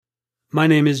My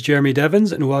name is Jeremy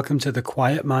Devins, and welcome to the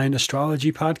Quiet Mind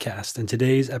Astrology Podcast. And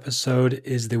today's episode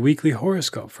is the weekly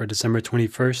horoscope for December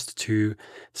 21st to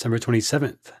December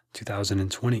 27th,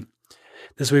 2020.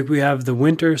 This week we have the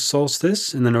winter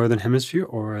solstice in the northern hemisphere,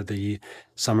 or the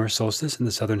summer solstice in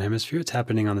the southern hemisphere. It's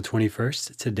happening on the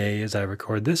 21st, today as I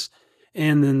record this.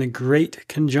 And then the great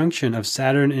conjunction of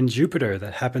Saturn and Jupiter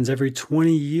that happens every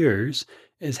 20 years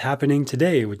is happening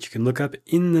today, which you can look up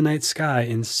in the night sky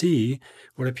and see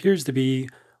what appears to be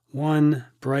one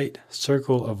bright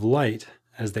circle of light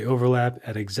as they overlap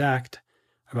at exact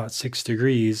about 6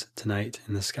 degrees tonight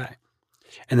in the sky.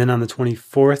 And then on the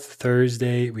 24th,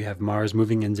 Thursday, we have Mars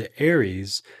moving into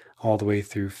Aries all the way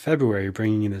through February,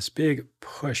 bringing in this big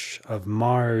push of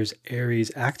Mars,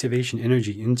 Aries activation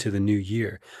energy into the new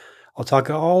year. I'll talk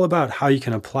all about how you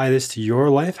can apply this to your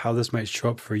life, how this might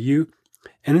show up for you,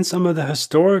 and then some of the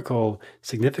historical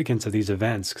significance of these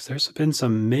events, because there's been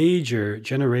some major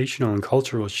generational and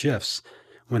cultural shifts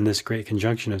when this great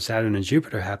conjunction of Saturn and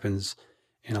Jupiter happens.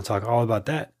 And I'll talk all about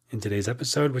that in today's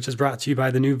episode, which is brought to you by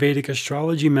the new Vedic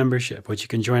Astrology membership, which you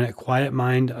can join at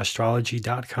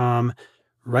quietmindastrology.com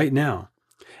right now.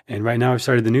 And right now I've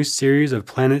started the new series of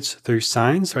planets through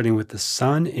signs, starting with the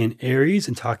Sun in Aries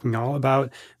and talking all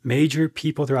about major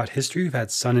people throughout history who've had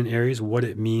Sun in Aries, what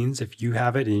it means if you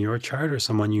have it in your chart or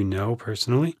someone you know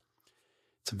personally.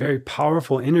 It's a very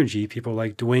powerful energy. People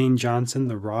like Dwayne Johnson,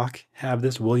 The Rock, have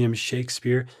this, William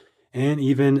Shakespeare, and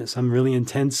even some really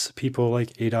intense people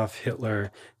like Adolf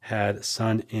Hitler had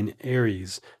Sun in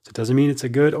Aries. So it doesn't mean it's a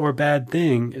good or bad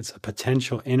thing. It's a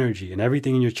potential energy, and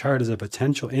everything in your chart is a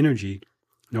potential energy.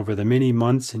 And over the many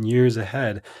months and years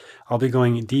ahead, I'll be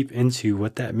going deep into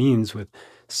what that means with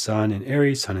Sun in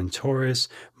Aries, Sun in Taurus,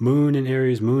 Moon in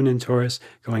Aries, Moon in Taurus,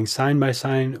 going sign by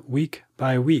sign, week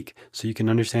by week, so you can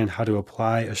understand how to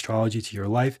apply astrology to your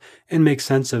life and make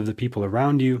sense of the people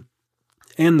around you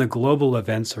and the global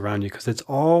events around you, because it's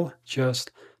all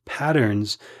just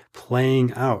patterns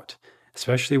playing out.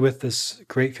 Especially with this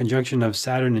great conjunction of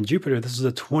Saturn and Jupiter, this is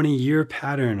a 20-year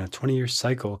pattern, a 20-year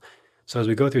cycle. So as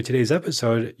we go through today's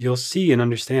episode, you'll see and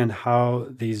understand how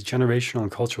these generational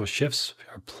and cultural shifts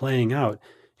are playing out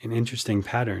in interesting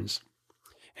patterns.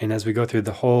 And as we go through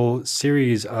the whole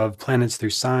series of planets through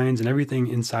signs and everything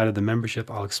inside of the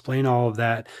membership, I'll explain all of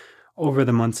that over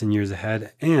the months and years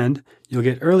ahead. And you'll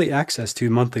get early access to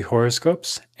monthly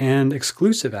horoscopes and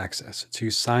exclusive access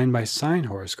to sign-by-sign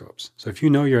horoscopes. So if you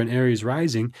know you're an Aries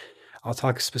rising, I'll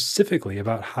talk specifically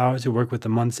about how to work with the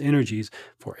month's energies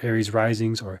for Aries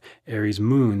risings or Aries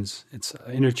moons. It's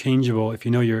interchangeable. If you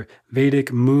know your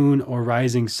Vedic moon or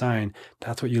rising sign,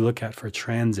 that's what you look at for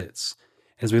transits.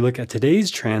 As we look at today's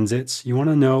transits, you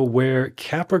want to know where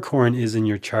Capricorn is in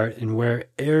your chart and where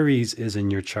Aries is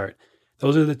in your chart.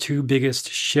 Those are the two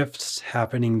biggest shifts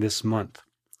happening this month.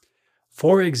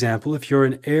 For example, if you're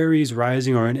an Aries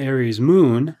rising or an Aries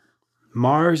moon,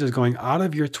 Mars is going out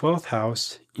of your 12th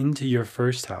house into your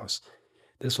first house.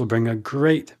 This will bring a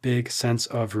great big sense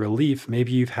of relief.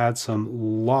 Maybe you've had some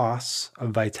loss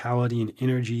of vitality and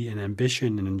energy and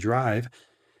ambition and drive,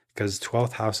 because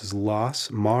 12th house is loss.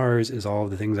 Mars is all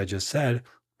of the things I just said.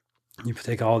 You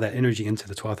take all that energy into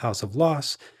the 12th house of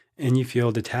loss, and you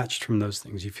feel detached from those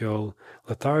things. You feel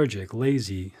lethargic,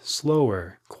 lazy,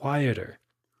 slower, quieter,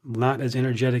 not as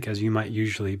energetic as you might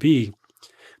usually be.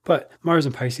 But Mars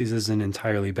in Pisces isn't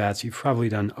entirely bad, so you've probably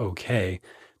done okay,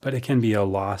 but it can be a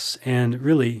loss and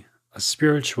really a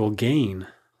spiritual gain.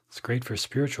 It's great for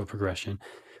spiritual progression.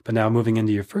 But now moving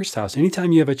into your first house,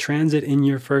 anytime you have a transit in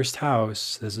your first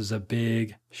house, this is a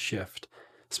big shift,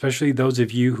 especially those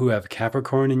of you who have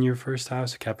Capricorn in your first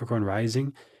house, Capricorn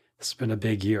rising. It's been a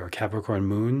big year, or Capricorn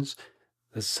moons.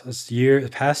 This year, the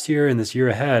past year and this year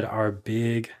ahead are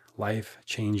big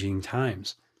life-changing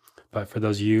times. But for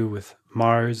those of you with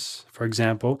Mars, for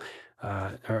example,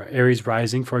 or Aries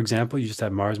rising, for example, you just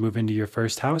had Mars move into your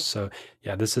first house. So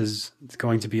yeah, this is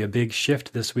going to be a big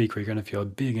shift this week where you're going to feel a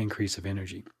big increase of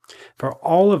energy. For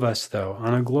all of us, though,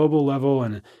 on a global level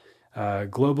and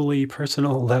globally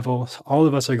personal level, all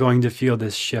of us are going to feel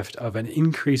this shift of an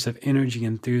increase of energy,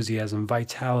 enthusiasm,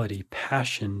 vitality,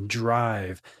 passion,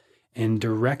 drive, and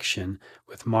direction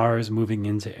with Mars moving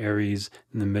into Aries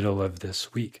in the middle of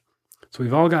this week. So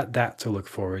we've all got that to look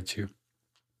forward to.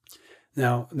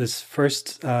 Now, this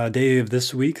first day of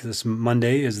this week, this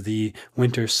Monday, is the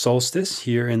winter solstice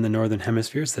here in the Northern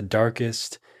Hemisphere. It's the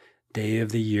darkest day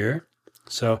of the year.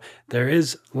 So there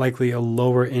is likely a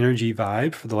lower energy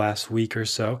vibe for the last week or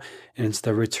so, and it's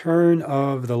the return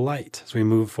of the light as we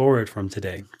move forward from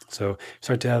today. So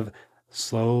start to have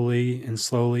slowly,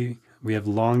 we have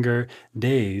longer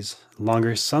days,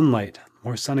 longer sunlight,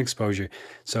 more sun exposure.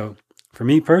 So For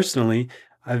me personally,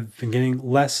 I've been getting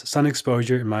less sun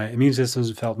exposure and my immune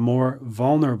system's felt more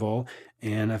vulnerable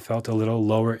and I felt a little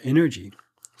lower energy.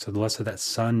 So the less of that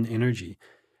sun energy.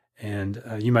 And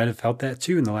you might have felt that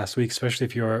too in the last week, especially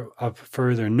if you're up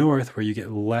further north where you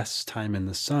get less time in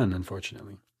the sun,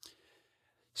 unfortunately.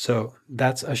 So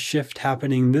that's a shift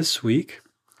happening this week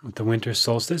with the winter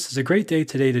solstice. It's a great day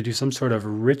today to do some sort of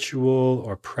ritual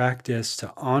or practice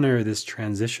to honor this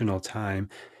transitional time.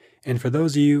 And for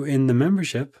those of you in the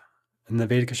membership, in the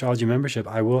Vedic Astrology membership,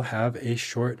 I will have a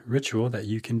short ritual that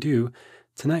you can do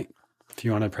tonight if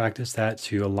you want to practice that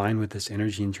to align with this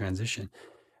energy and transition.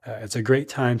 It's a great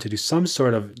time to do some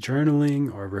sort of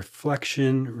journaling or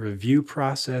reflection review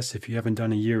process. If you haven't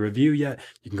done a year review yet,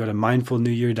 you can go to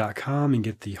mindfulnewyear.com and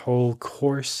get the whole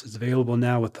course. It's available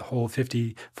now with the whole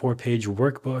 54-page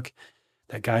workbook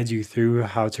that guides you through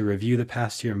how to review the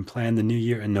past year and plan the new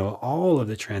year and know all of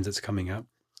the transits coming up.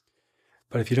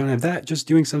 But if you don't have that, just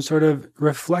doing some sort of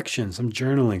reflection, some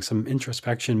journaling, some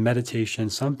introspection,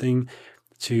 meditation, something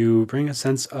to bring a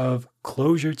sense of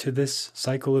closure to this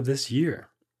cycle of this year.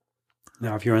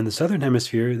 Now, if you're in the southern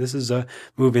hemisphere, this is a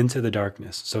move into the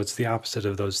darkness. So it's the opposite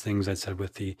of those things I said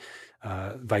with the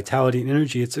vitality and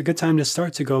energy. It's a good time to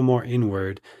start to go more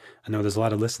inward. I know there's a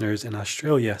lot of listeners in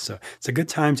Australia, so it's a good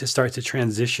time to start to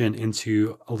transition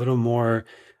into a little more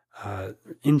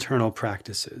internal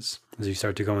practices as you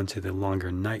start to go into the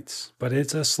longer nights. But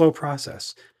it's a slow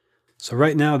process. So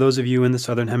right now, those of you in the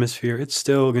southern hemisphere, it's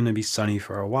still going to be sunny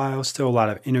for a while, still a lot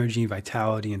of energy,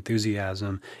 vitality,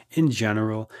 enthusiasm in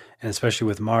general, and especially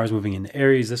with Mars moving into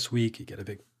Aries this week, you get a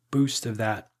big boost of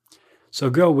that.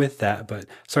 So go with that, but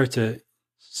start to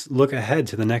look ahead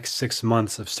to the next 6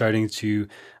 months of starting to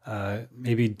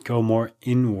maybe go more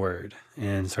inward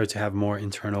and start to have more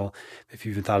internal, if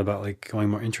you've even thought about like going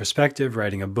more introspective,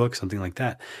 writing a book, something like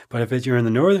that. But if you're in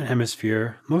the northern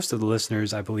hemisphere, most of the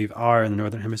listeners, I believe, are in the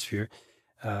northern hemisphere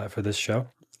for this show.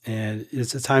 And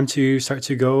it's a time to start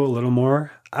to go a little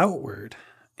more outward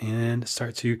and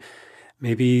start to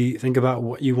maybe think about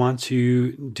what you want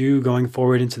to do going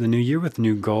forward into the new year with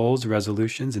new goals,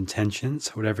 resolutions, intentions,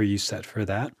 whatever you set for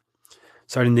that.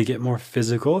 Starting to get more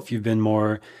physical if you've been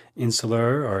more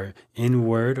insular or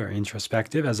inward or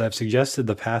introspective. As I've suggested,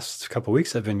 the past couple of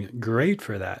weeks have been great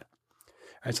for that.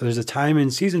 All right, so there's a time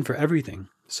and season for everything.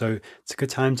 So it's a good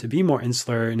time to be more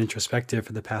insular and introspective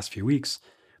for the past few weeks.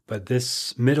 But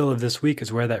this middle of this week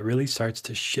is where that really starts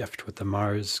to shift with the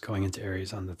Mars going into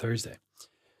Aries on the Thursday.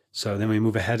 So then we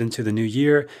move ahead into the new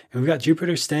year, and we've got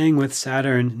Jupiter staying with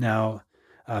Saturn now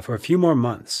for a few more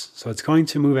months. So it's going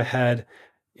to move ahead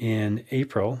in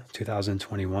April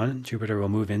 2021. Jupiter will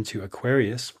move into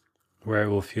Aquarius, where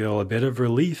we'll feel a bit of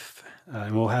relief,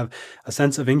 and we'll have a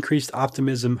sense of increased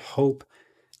optimism, hope,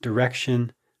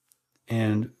 direction,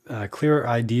 and clearer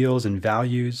ideals and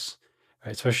values,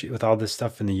 right? Especially with all this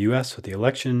stuff in the US, with the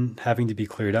election having to be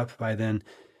cleared up by then.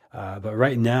 But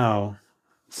right now,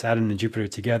 Saturn and Jupiter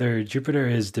together, Jupiter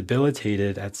is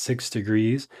debilitated at 6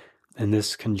 degrees, and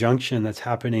this conjunction that's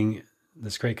happening,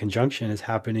 this great conjunction is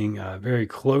happening very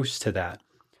close to that.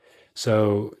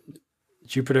 So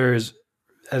Jupiter is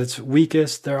at its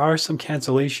weakest. There are some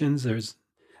cancellations.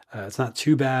 It's not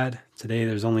too bad. Today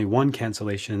there's only one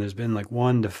cancellation. There's been like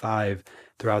 1 to 5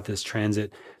 throughout this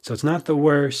transit. So it's not the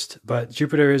worst, but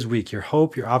Jupiter is weak. Your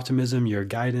hope, your optimism, your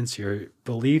guidance, your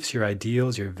beliefs, your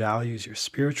ideals, your values, your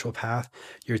spiritual path,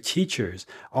 your teachers,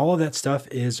 all of that stuff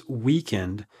is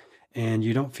weakened, and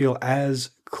you don't feel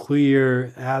as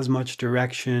clear, as much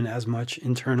direction, as much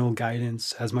internal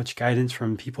guidance, as much guidance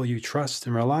from people you trust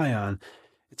and rely on.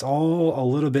 It's all a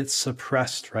little bit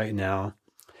suppressed right now,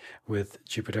 with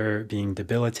Jupiter being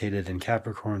debilitated in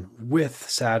Capricorn with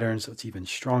Saturn, so it's even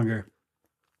stronger.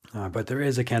 But there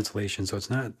is a cancellation, so it's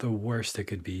not the worst it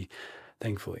could be,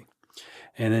 thankfully.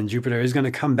 And then Jupiter is going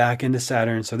to come back into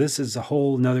Saturn, so this is a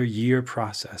whole another year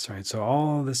process, right? So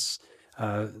all this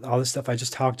stuff I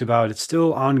just talked about, it's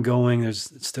still ongoing.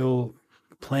 It's still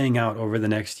playing out over the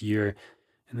next year,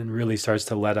 and then really starts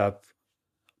to let up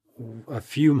a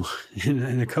few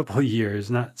in a couple of years,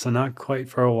 not quite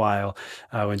for a while,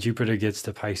 when Jupiter gets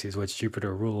to Pisces, which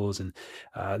Jupiter rules, and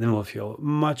then we'll feel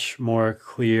much more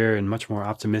clear and much more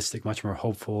optimistic, much more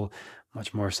hopeful,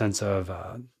 much more sense of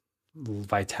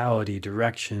vitality,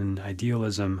 direction,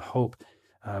 idealism, hope.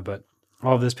 But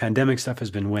all of this pandemic stuff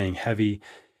has been weighing heavy,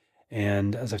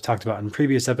 and as I've talked about in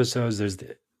previous episodes, there's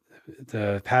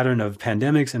the pattern of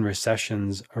pandemics and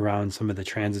recessions around some of the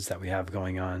transits that we have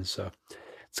going on. So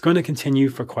it's going to continue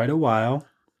for quite a while,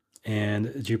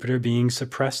 and Jupiter being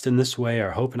suppressed in this way,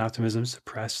 our hope and optimism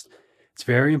suppressed, It's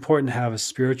very important to have a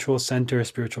spiritual center, a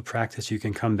spiritual practice you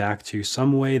can come back to,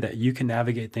 some way that you can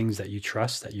navigate things that you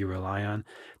trust, that you rely on,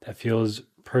 that feels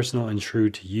personal and true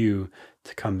to you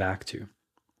to come back to.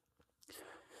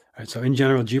 All right, so in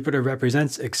general, Jupiter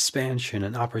represents expansion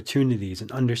and opportunities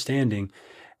and understanding,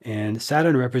 and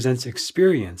Saturn represents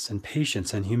experience and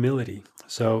patience and humility.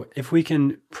 So if we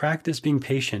can practice being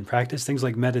patient, practice things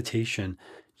like meditation,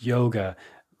 yoga,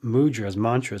 mudras,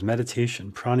 mantras,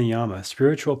 meditation, pranayama,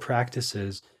 spiritual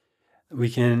practices, we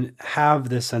can have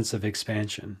this sense of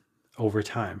expansion over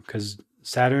time, because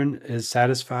Saturn is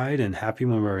satisfied and happy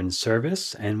when we're in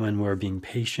service and when we're being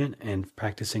patient and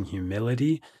practicing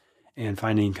humility and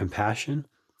finding compassion.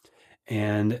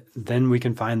 And then we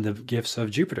can find the gifts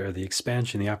of Jupiter, the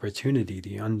expansion, the opportunity,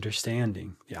 the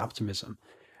understanding, the optimism.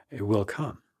 It will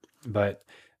come. But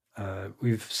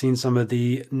we've seen some of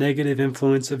the negative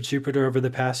influence of Jupiter over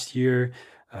the past year.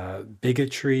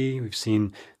 Bigotry. We've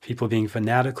seen people being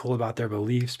fanatical about their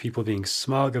beliefs, people being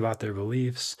smug about their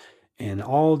beliefs in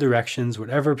all directions.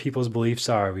 Whatever people's beliefs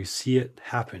are, we see it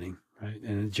happening, right?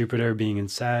 And Jupiter being in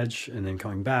Sag and then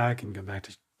coming back and go back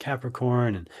to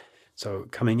Capricorn. And so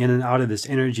coming in and out of this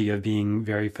energy of being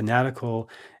very fanatical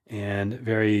and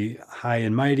very high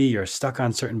and mighty, or stuck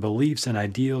on certain beliefs and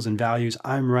ideals and values.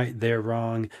 I'm right, they're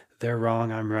wrong,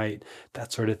 I'm right.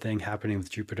 That sort of thing happening with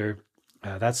Jupiter.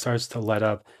 That starts to let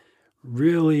up.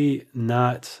 Really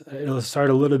not, it'll start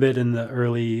a little bit in the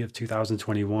early of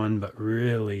 2021, but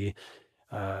really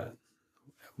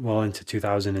well into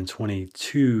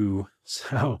 2022.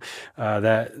 So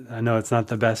that, I know it's not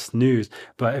the best news,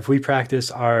 but if we practice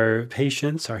our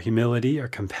patience, our humility, our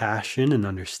compassion and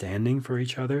understanding for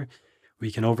each other,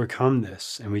 we can overcome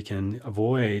this and we can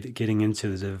avoid getting into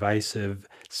the divisive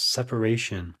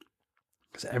separation.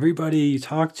 Because everybody you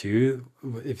talk to,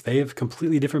 if they have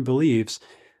completely different beliefs,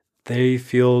 they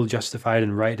feel justified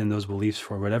and right in those beliefs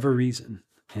for whatever reason.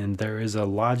 And there is a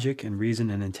logic and reason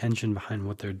and intention behind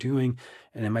what they're doing.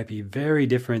 And it might be very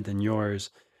different than yours.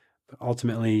 But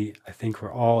ultimately, I think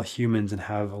we're all humans and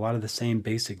have a lot of the same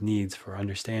basic needs for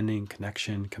understanding,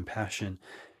 connection, compassion.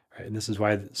 Right? And this is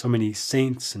why so many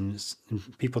saints and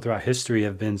people throughout history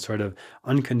have been sort of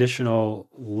unconditional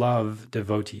love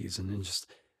devotees, and just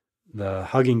the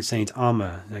hugging Saint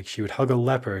Amma, like she would hug a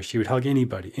leper, she would hug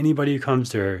anybody who comes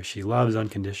to her, she loves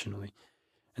unconditionally.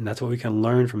 And that's what we can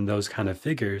learn from those kind of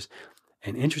figures.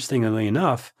 And interestingly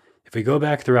enough, if we go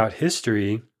back throughout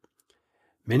history,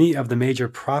 many of the major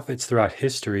prophets throughout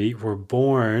history were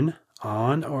born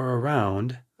on or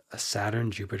around a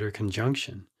Saturn-Jupiter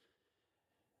conjunction.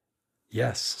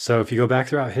 Yes. So if you go back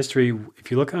throughout history,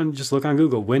 if you just look on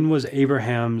Google, when was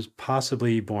Abraham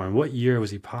possibly born? What year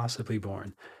was he possibly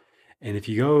born? And if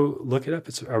you go look it up,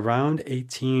 it's around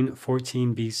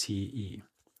 1814 BCE.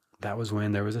 That was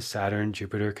when there was a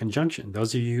Saturn-Jupiter conjunction.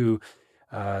 Those of you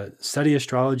who study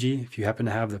astrology, if you happen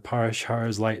to have the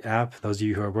Parashar's Light app, those of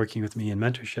you who are working with me in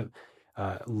mentorship,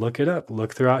 look it up.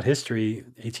 Look throughout history,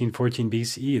 1814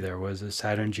 BCE, there was a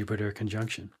Saturn-Jupiter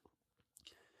conjunction.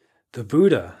 The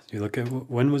Buddha, you look at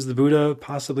when was the Buddha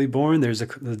possibly born? There's a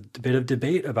bit of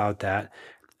debate about that.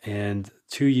 And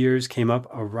 2 years came up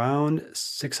around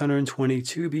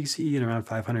 622 BCE and around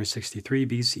 563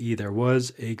 BCE. There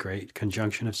was a great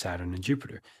conjunction of Saturn and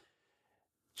Jupiter.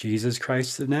 Jesus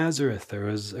Christ of Nazareth, there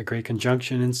was a great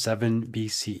conjunction in 7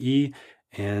 BCE,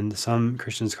 and some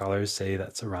Christian scholars say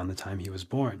that's around the time he was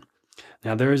born.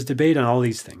 Now, there is debate on all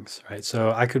these things, right?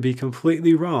 So I could be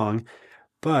completely wrong,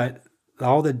 but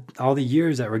all the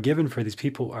years that were given for these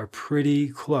people are pretty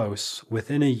close,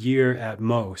 within a year at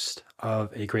most,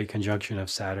 of a great conjunction of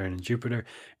Saturn and Jupiter.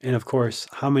 And of course,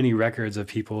 how many records of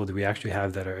people do we actually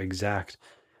have that are exact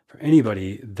for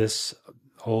anybody this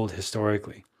old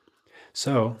historically?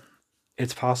 So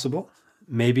it's possible.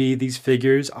 Maybe these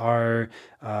figures are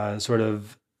sort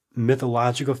of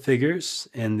mythological figures,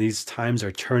 and these times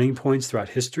are turning points throughout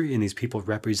history, and these people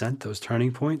represent those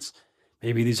turning points.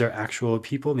 Maybe these are actual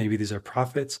people. Maybe these are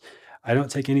prophets. I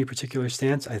don't take any particular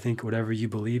stance. I think whatever you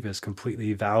believe is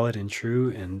completely valid and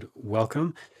true and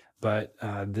welcome. But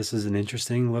this is an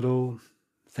interesting little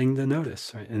thing to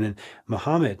notice, right? And then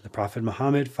Muhammad, the Prophet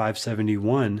Muhammad,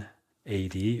 571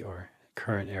 AD, or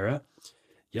current era.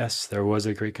 Yes, there was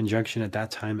a great conjunction at that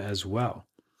time as well.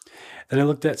 Then I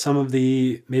looked at some of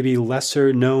the maybe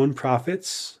lesser known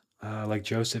prophets, like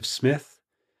Joseph Smith,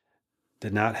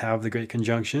 did not have the great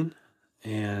conjunction.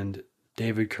 And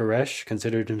David Koresh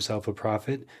considered himself a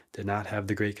prophet, did not have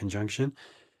the great conjunction.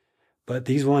 But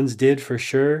these ones did for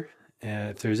sure.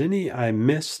 If there's any I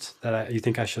missed that you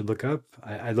think I should look up,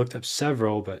 I looked up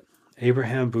several, but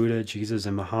Abraham, Buddha, Jesus,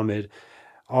 and Muhammad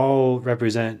all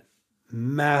represent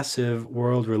massive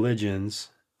world religions,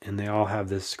 and they all have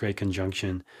this great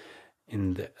conjunction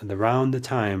around the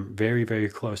time, very, very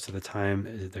close to the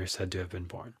time they're said to have been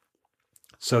born.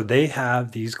 So they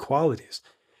have these qualities.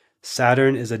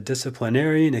 Saturn is a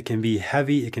disciplinarian. It can be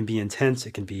heavy, it can be intense,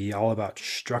 it can be all about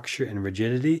structure and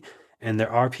rigidity. And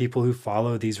there are people who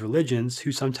follow these religions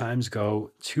who sometimes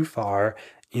go too far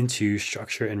into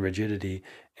structure and rigidity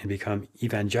and become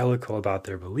evangelical about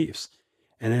their beliefs.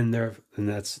 And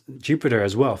that's Jupiter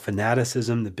as well.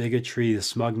 Fanaticism, the bigotry, the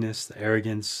smugness, the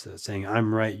arrogance, saying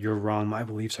I'm right, you're wrong, my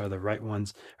beliefs are the right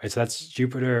ones. Right. So that's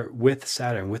Jupiter with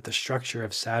Saturn, with the structure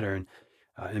of Saturn,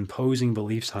 imposing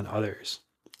beliefs on others.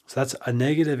 So that's a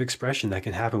negative expression that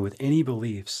can happen with any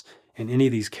beliefs and any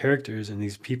of these characters and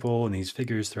these people and these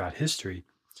figures throughout history.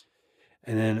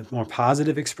 And then a more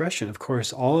positive expression, of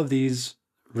course, all of these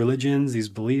religions, these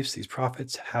beliefs, these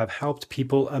prophets have helped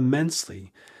people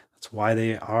immensely. That's why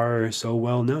they are so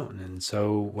well known and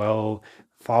so well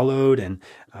followed,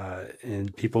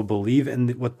 and people believe in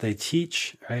what they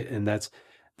teach, right? And that's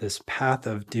this path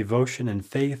of devotion and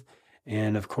faith.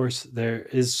 And of course, there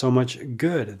is so much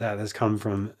good that has come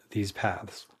from these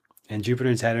paths. And Jupiter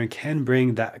and Saturn can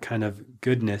bring that kind of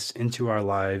goodness into our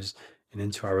lives and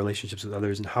into our relationships with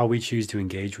others and how we choose to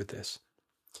engage with this.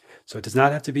 So it does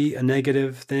not have to be a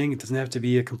negative thing. It doesn't have to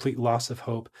be a complete loss of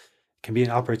hope. It can be an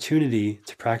opportunity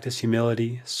to practice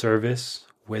humility, service,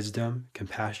 wisdom,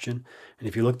 compassion. And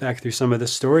if you look back through some of the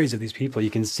stories of these people,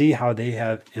 you can see how they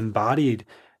have embodied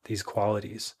these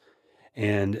qualities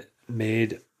and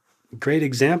made great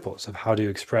examples of how to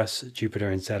express Jupiter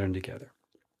and Saturn together.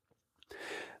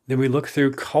 Then we look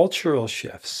through cultural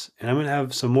shifts, and I'm going to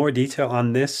have some more detail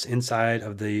on this inside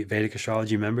of the Vedic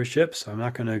Astrology membership, so I'm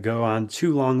not going to go on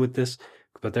too long with this,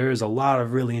 but there is a lot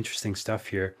of really interesting stuff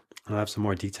here. I'll have some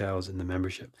more details in the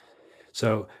membership.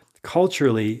 So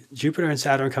culturally, Jupiter and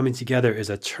Saturn coming together is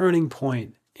a turning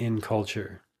point in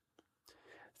culture.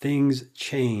 Things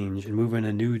change and move in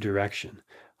a new direction.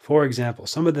 For example,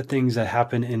 some of the things that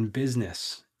happen in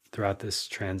business throughout this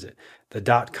transit. The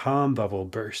dot-com bubble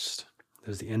burst.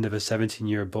 There's the end of a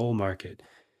 17-year bull market.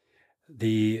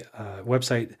 The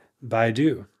website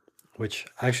Baidu, which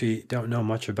I actually don't know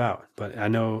much about, but I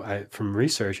know from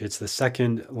research, it's the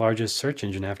second largest search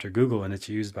engine after Google, and it's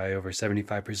used by over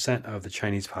 75% of the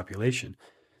Chinese population.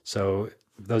 So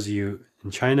those of you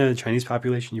in China, Chinese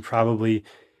population, you probably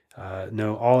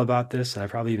know all about this, and I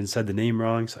probably even said the name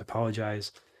wrong, so I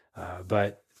apologize.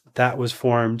 But that was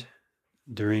formed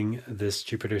during this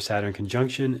Jupiter-Saturn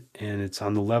conjunction, and it's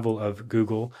on the level of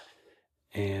Google.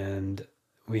 And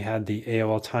we had the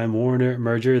AOL Time Warner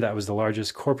merger. That was the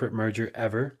largest corporate merger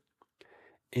ever.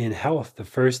 In health, the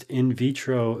first in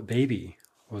vitro baby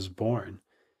was born.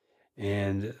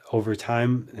 And over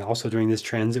time, and also during this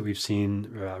transit, we've seen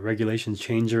regulations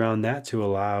change around that to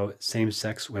allow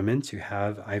same-sex women to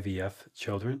have IVF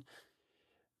children.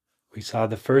 We saw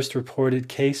the first reported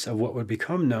case of what would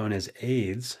become known as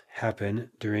AIDS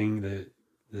happen during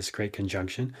this great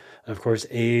conjunction. And of course,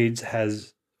 AIDS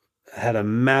has had a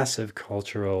massive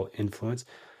cultural influence.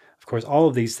 Of course, all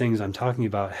of these things I'm talking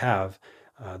about have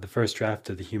the first draft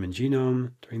of the human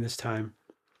genome during this time.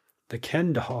 The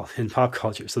Ken doll in pop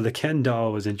culture. So the Ken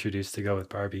doll was introduced to go with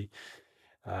Barbie.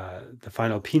 The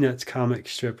final Peanuts comic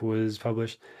strip was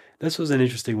published. This was an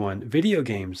interesting one. Video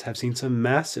games have seen some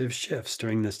massive shifts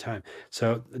during this time.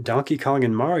 So Donkey Kong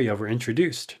and Mario were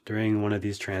introduced during one of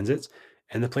these transits,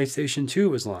 and the PlayStation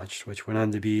 2 was launched, which went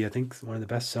on to be, I think, one of the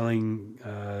best-selling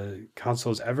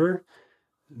consoles ever.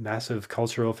 Massive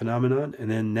cultural phenomenon. And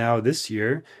then now this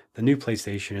year, the new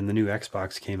PlayStation and the new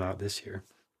Xbox came out this year.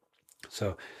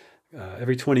 So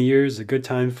every 20 years, a good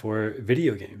time for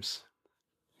video games.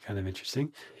 Kind of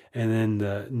interesting. And then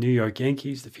the New York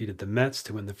Yankees defeated the Mets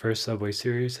to win the first Subway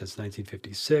Series since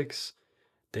 1956.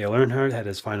 Dale Earnhardt had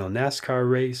his final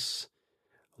NASCAR race.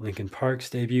 Linkin Park's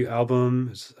debut album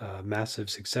was a massive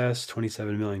success,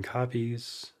 27 million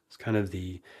copies. It's kind of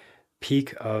the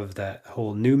peak of that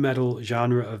whole nu metal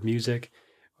genre of music.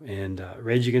 And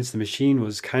Rage Against the Machine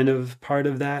was kind of part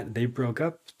of that. They broke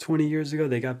up 20 years ago.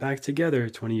 They got back together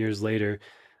 20 years later.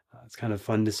 It's kind of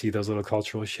fun to see those little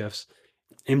cultural shifts.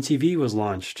 MTV was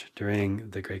launched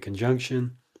during the Great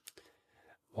Conjunction.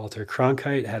 Walter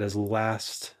Cronkite had his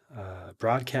last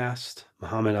broadcast.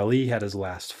 Muhammad Ali had his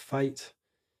last fight.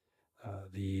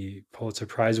 The Pulitzer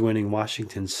Prize-winning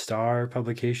Washington Star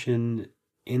publication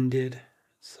ended.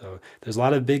 So there's a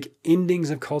lot of big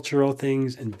endings of cultural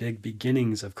things and big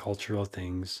beginnings of cultural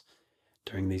things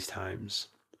during these times.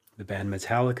 The band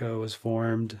Metallica was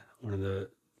formed, one of the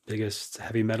biggest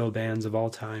heavy metal bands of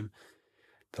all time.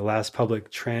 The last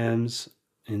public trams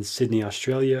in Sydney,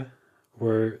 Australia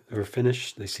were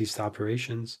finished. They ceased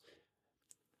operations.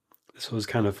 This was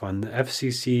kind of fun. The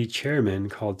FCC chairman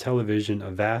called television a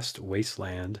vast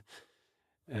wasteland.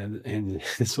 And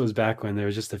this was back when there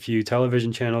was just a few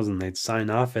television channels and they'd sign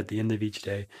off at the end of each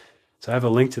day. So I have a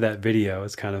link to that video.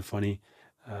 It's kind of funny.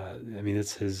 I mean,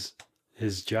 it's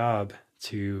his job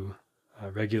to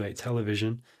regulate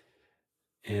television.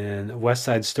 And West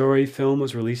Side Story film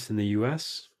was released in the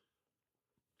US.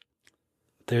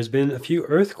 There's been a few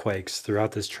earthquakes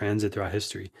throughout this transit throughout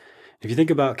history. If you think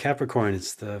about Capricorn,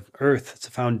 it's the earth, it's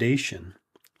the foundation,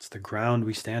 it's the ground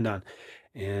we stand on,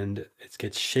 and it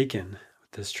gets shaken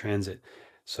with this transit.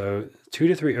 So 2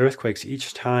 to 3 earthquakes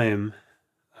each time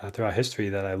throughout history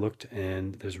that I looked,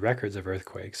 and there's records of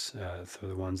earthquakes through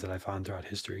the ones that I found throughout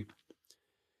history.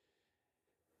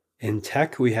 In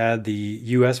tech, we had the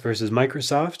US versus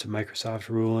Microsoft. Microsoft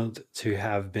ruled to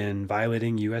have been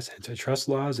violating US antitrust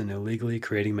laws and illegally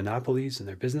creating monopolies in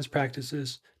their business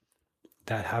practices.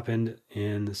 That happened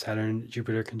in the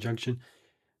Saturn-Jupiter conjunction.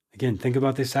 Again, think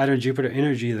about the Saturn-Jupiter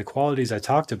energy, the qualities I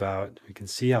talked about. We can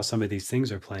see how some of these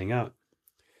things are playing out.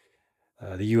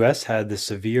 The US had the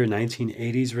severe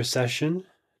 1980s recession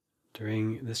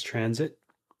during this transit.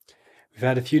 We've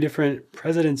had a few different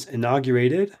presidents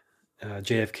inaugurated.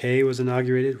 JFK was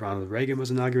inaugurated, Ronald Reagan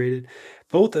was inaugurated,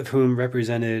 both of whom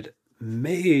represented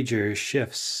major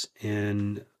shifts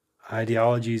in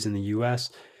ideologies in the US.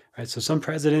 Right? So some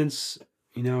presidents,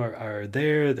 are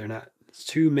there. They're not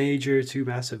too major, too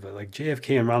massive, but like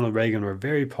JFK and Ronald Reagan were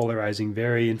very polarizing,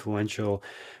 very influential,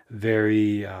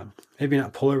 very, maybe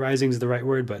not polarizing is the right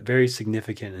word, but very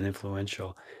significant and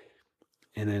influential.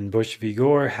 And then Bush v.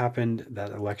 Gore happened,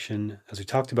 that election, as we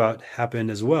talked about,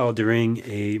 happened as well during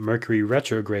a Mercury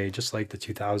retrograde, just like the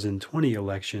 2020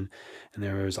 election. And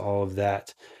there was all of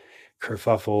that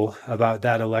kerfuffle about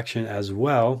that election as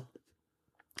well.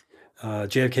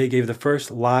 JFK gave the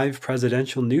first live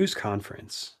presidential news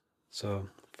conference. So,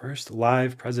 first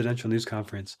live presidential news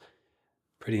conference.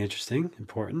 Pretty interesting,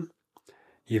 important.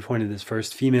 He appointed his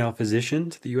first female physician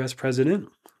to the U.S. president,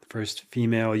 first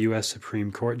female U.S.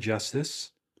 Supreme Court justice.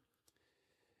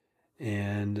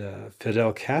 And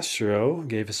Fidel Castro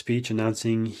gave a speech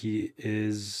announcing he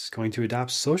is going to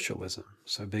adopt socialism.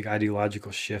 So big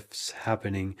ideological shifts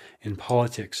happening in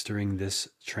politics during this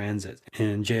transit.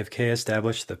 And JFK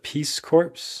established the Peace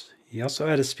Corps. He also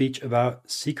had a speech about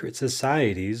secret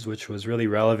societies, which was really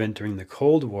relevant during the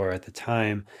Cold War at the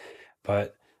time.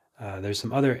 But there's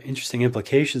some other interesting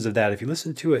implications of that. If you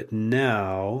listen to it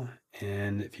now,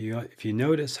 and if you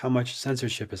notice how much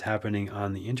censorship is happening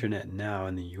on the internet now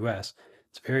in the US,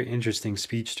 it's a very interesting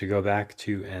speech to go back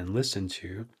to and listen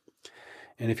to.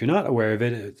 And if you're not aware of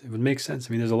it, it would make sense.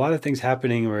 I mean, there's a lot of things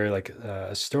happening where like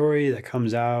a story that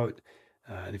comes out,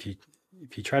 and if you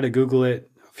try to Google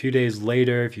it a few days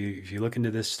later, if you look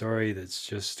into this story, that's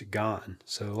just gone.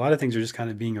 So a lot of things are just kind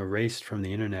of being erased from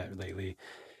the internet lately.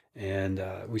 And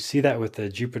we see that with the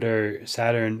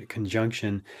Jupiter-Saturn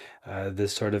conjunction,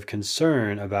 this sort of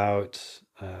concern about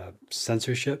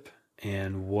censorship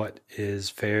and what is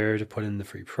fair to put in the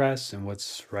free press and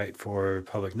what's right for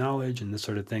public knowledge and this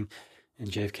sort of thing. And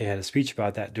JFK had a speech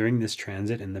about that during this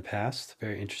transit in the past.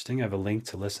 Very interesting. I have a link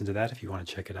to listen to that if you want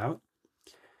to check it out.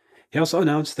 He also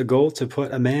announced the goal to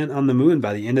put a man on the moon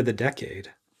by the end of the decade.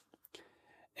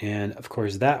 And of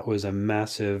course, that was a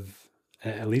massive,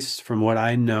 at least from what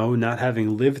I know, not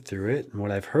having lived through it and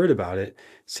what I've heard about it,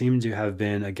 seemed to have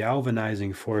been a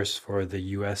galvanizing force for the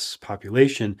US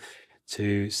population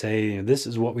to say, this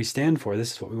is what we stand for.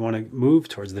 This is what we want to move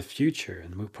towards the future.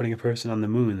 And putting a person on the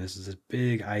moon, this is a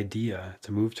big idea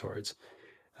to move towards.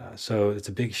 So it's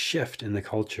a big shift in the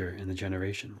culture in the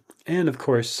generation. And of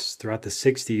course, throughout the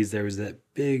 60s, there was that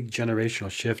big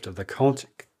generational shift of the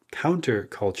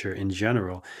counterculture in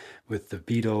general, with the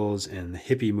Beatles and the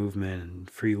hippie movement and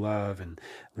free love and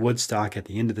Woodstock at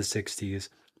the end of the 60s.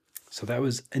 So that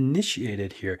was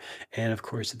initiated here. And of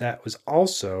course, that was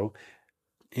also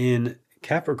in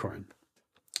Capricorn.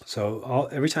 So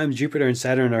every time Jupiter and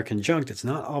Saturn are conjunct, it's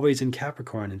not always in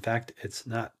Capricorn. In fact, it's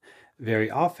not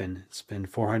very often. It's been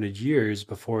 400 years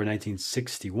before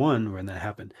 1961 when that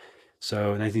happened. So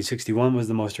 1961 was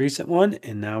the most recent one,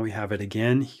 and now we have it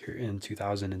again here in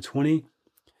 2020.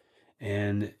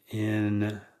 And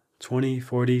in 20,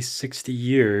 40, 60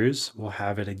 years, we'll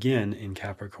have it again in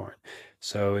Capricorn.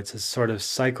 So it's a sort of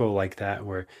cycle like that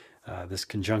where this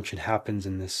conjunction happens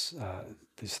in these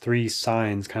 3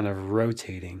 signs kind of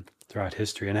rotating throughout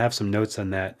history. And I have some notes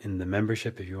on that in the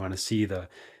membership if you want to see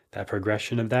that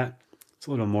progression of that. It's a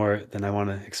little more than I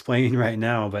want to explain right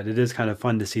now, but it is kind of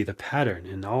fun to see the pattern.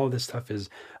 And all of this stuff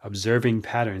is observing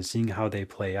patterns, seeing how they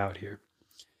play out here.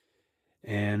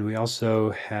 And we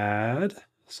also had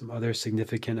some other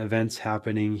significant events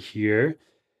happening here.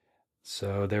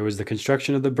 So there was the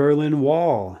construction of the Berlin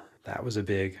Wall. That was a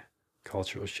big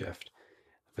cultural shift.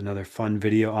 Another fun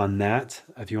video on that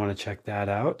if you want to check that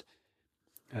out.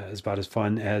 It's about as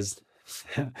fun as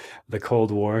the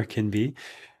Cold War can be.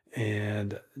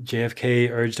 And JFK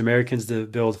urged Americans to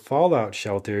build fallout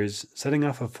shelters, setting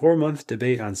off a 4-month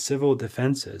debate on civil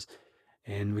defenses.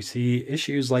 And we see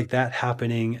issues like that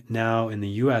happening now in the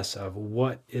US of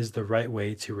what is the right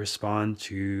way to respond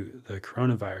to the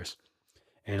coronavirus,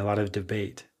 and a lot of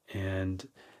debate and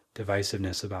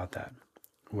divisiveness about that,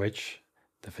 which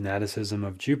the fanaticism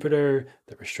of Jupiter,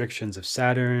 the restrictions of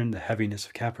Saturn, the heaviness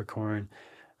of Capricorn,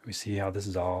 we see how this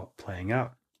is all playing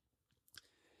out.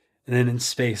 And then in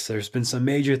space, there's been some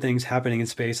major things happening in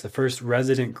space. The first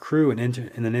resident crew in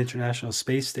an international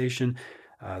space station,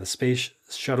 the Space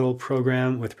Shuttle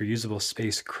program with reusable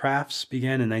spacecrafts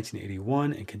began in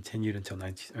 1981 and continued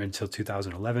until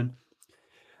 2011.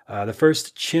 The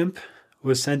first chimp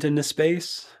was sent into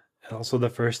space. Also, the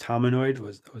first hominoid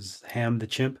was Ham the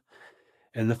chimp.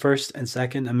 And the first and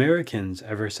second Americans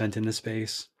ever sent into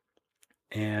space.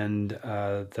 And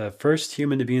the first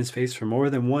human to be in space for more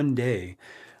than one day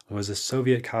was a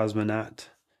Soviet cosmonaut,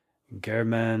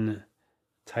 German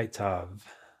Titov.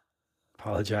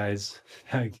 Apologize.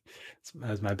 That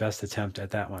was my best attempt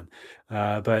at that one.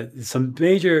 But some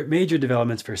major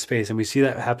developments for space. And we see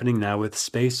that happening now with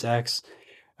SpaceX,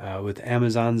 with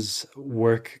Amazon's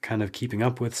work kind of keeping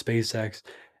up with SpaceX.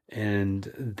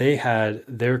 And they had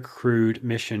their crewed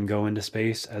mission go into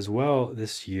space as well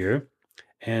this year.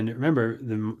 And remember,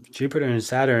 the Jupiter and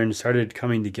Saturn started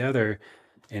coming together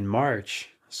in March.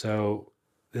 So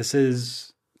this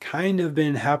has kind of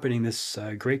been happening. This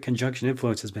great conjunction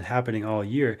influence has been happening all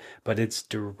year, but it's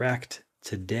direct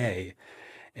today.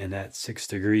 And at 6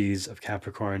 degrees of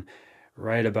Capricorn,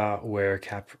 right about where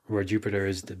Jupiter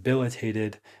is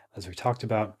debilitated, as we talked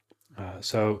about.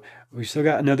 So we've still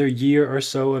got another year or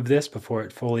so of this before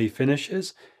it fully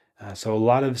finishes. So a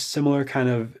lot of similar kind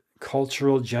of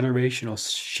cultural generational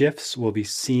shifts we'll be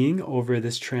seeing over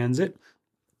this transit.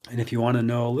 And if you want to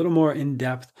know a little more in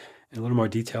depth and a little more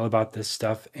detail about this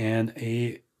stuff and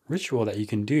a ritual that you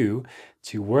can do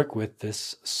to work with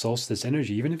this solstice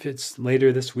energy, even if it's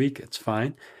later this week, it's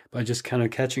fine. But just kind of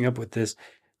catching up with this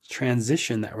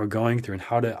transition that we're going through and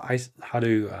how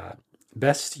to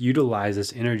best utilize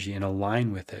this energy and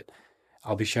align with it.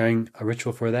 I'll be sharing a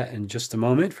ritual for that in just a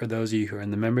moment. For those of you who are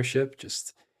in the membership,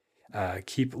 just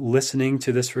keep listening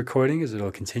to this recording as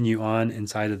it'll continue on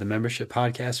inside of the membership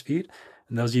podcast feed.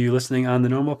 And those of you listening on the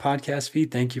normal podcast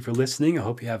feed, thank you for listening. I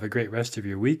hope you have a great rest of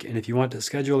your week. And if you want to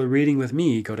schedule a reading with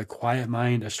me, go to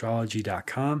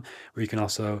quietmindastrology.com, where you can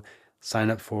also sign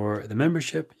up for the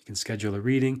membership. You can schedule a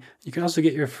reading. You can also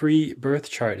get your free birth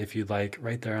chart if you'd like,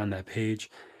 right there on that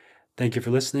page. Thank you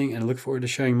for listening, and I look forward to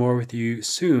sharing more with you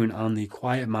soon on the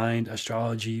Quiet Mind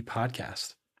Astrology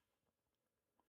podcast.